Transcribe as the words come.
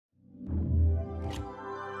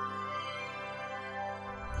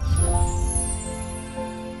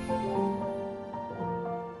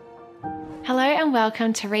and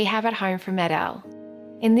welcome to Rehab at Home from Medel.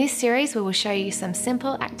 In this series, we will show you some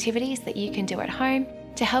simple activities that you can do at home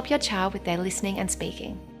to help your child with their listening and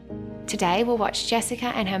speaking. Today, we'll watch Jessica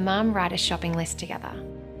and her mum write a shopping list together.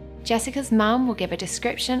 Jessica's mum will give a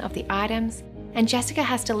description of the items, and Jessica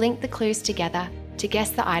has to link the clues together to guess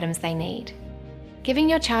the items they need. Giving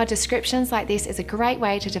your child descriptions like this is a great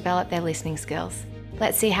way to develop their listening skills.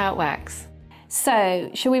 Let's see how it works.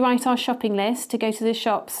 So, shall we write our shopping list to go to the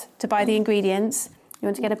shops to buy the ingredients? You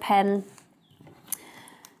want to get a pen?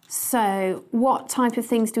 So, what type of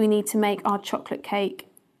things do we need to make our chocolate cake?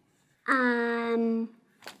 We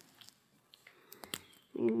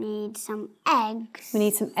need some eggs. We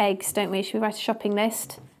need some eggs, don't we? Should we write a shopping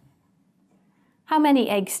list? How many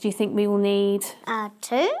eggs do you think we will need?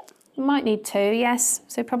 2. We might need 2, yes.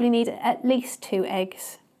 So probably need at least 2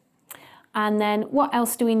 eggs. And then what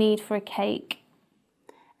else do we need for a cake?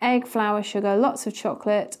 Egg, flour, sugar, lots of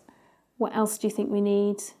chocolate. What else do you think we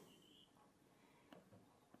need?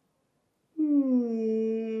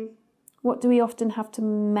 What do we often have to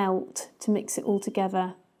melt to mix it all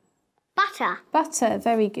together? Butter. Butter,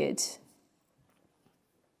 very good.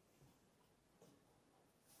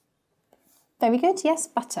 Very good, yes,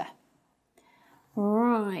 butter.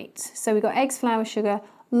 Right, so we've got eggs, flour, sugar,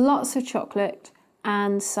 lots of chocolate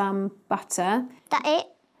and some butter. That it?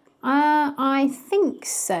 I think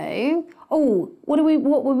so. Oh, what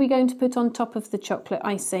were we going to put on top of the chocolate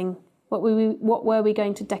icing? What were we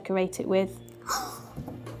going to decorate it with?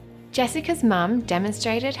 Jessica's mum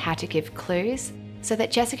demonstrated how to give clues so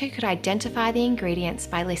that Jessica could identify the ingredients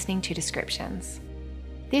by listening to descriptions.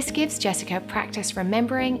 This gives Jessica practice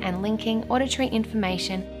remembering and linking auditory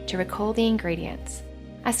information to recall the ingredients,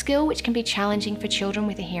 a skill which can be challenging for children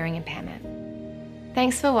with a hearing impairment.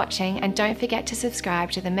 Thanks for watching, and don't forget to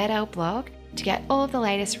subscribe to the Medel blog to get all of the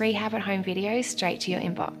latest Rehab at Home videos straight to your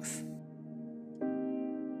inbox.